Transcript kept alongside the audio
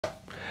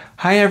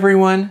Hi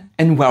everyone,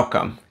 and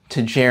welcome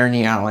to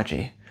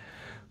Genealogy.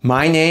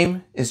 My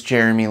name is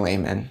Jeremy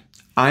Lehman.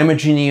 I'm a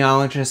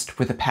genealogist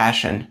with a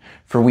passion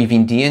for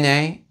weaving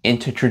DNA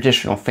into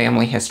traditional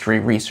family history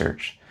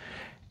research.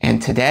 And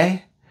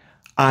today,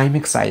 I'm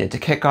excited to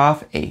kick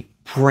off a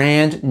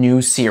brand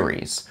new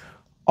series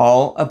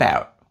all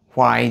about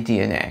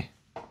Y-DNA.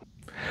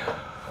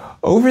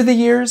 Over the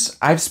years,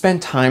 I've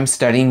spent time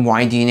studying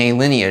Y-DNA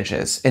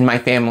lineages in my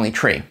family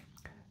tree,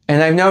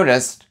 and I've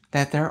noticed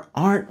that there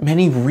aren't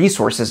many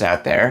resources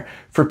out there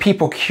for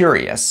people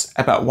curious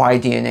about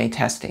Y-DNA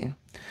testing.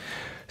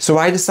 So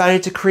I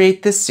decided to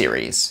create this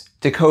series,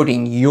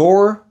 Decoding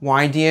Your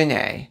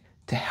Y-DNA,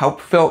 to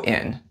help fill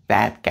in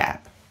that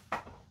gap.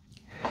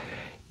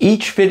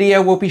 Each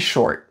video will be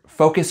short,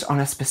 focused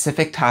on a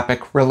specific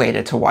topic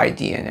related to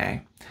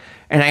Y-DNA.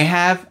 And I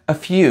have a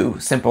few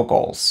simple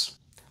goals.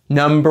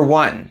 Number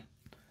 1,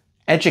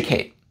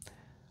 educate.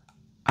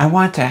 I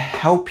want to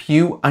help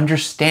you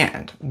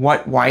understand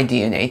what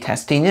Y-DNA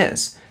testing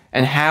is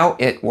and how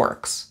it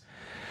works.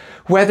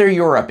 Whether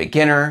you're a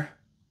beginner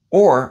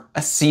or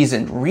a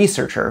seasoned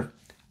researcher,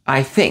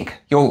 I think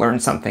you'll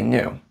learn something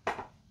new.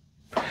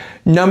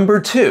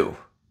 Number 2,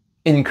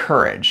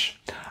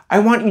 encourage. I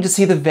want you to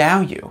see the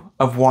value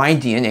of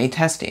Y-DNA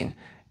testing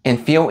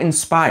and feel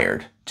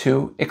inspired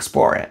to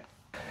explore it.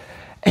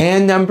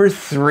 And number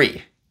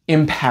 3,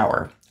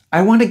 empower.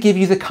 I want to give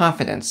you the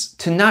confidence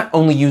to not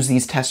only use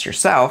these tests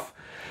yourself,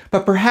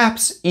 but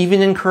perhaps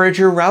even encourage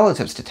your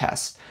relatives to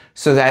test,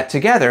 so that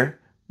together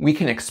we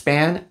can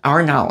expand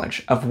our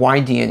knowledge of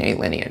Y-DNA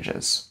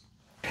lineages.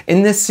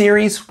 In this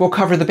series, we'll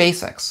cover the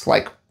basics,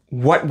 like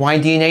what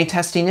Y-DNA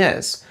testing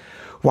is,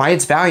 why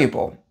it's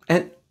valuable,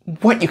 and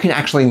what you can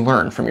actually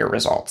learn from your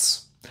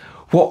results.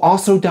 We'll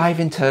also dive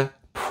into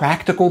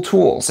practical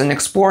tools and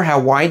explore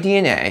how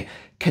Y-DNA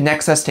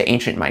connects us to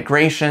ancient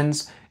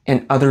migrations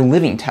and other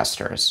living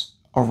testers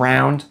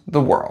around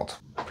the world.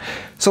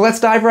 So let's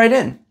dive right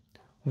in.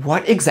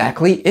 What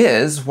exactly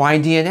is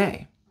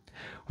Y-DNA?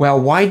 Well,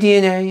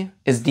 Y-DNA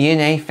is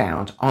DNA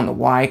found on the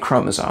Y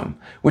chromosome,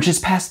 which is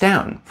passed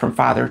down from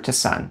father to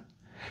son.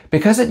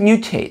 Because it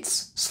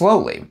mutates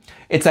slowly,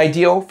 it's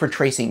ideal for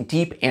tracing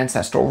deep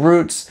ancestral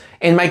roots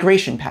and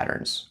migration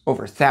patterns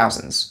over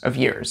thousands of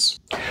years.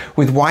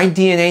 With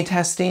Y-DNA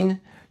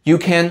testing, you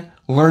can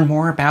learn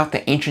more about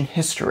the ancient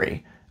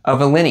history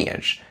of a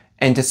lineage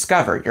and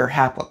discover your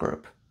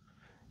haplogroup.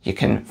 You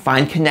can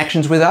find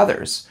connections with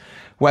others,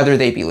 whether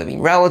they be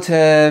living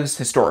relatives,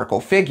 historical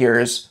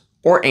figures,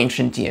 or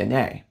ancient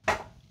DNA.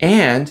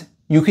 And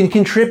you can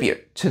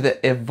contribute to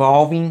the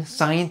evolving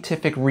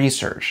scientific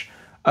research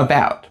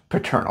about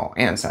paternal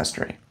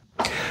ancestry.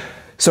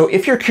 So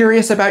if you're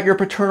curious about your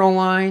paternal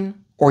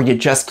line, or you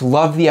just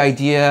love the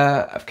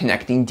idea of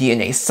connecting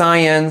DNA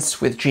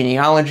science with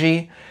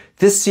genealogy,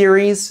 this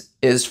series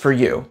is for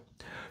you.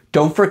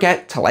 Don't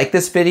forget to like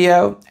this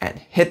video and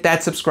hit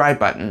that subscribe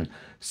button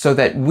so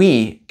that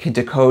we can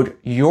decode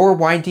your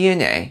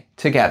Y-DNA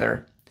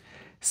together.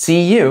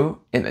 See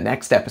you in the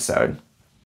next episode.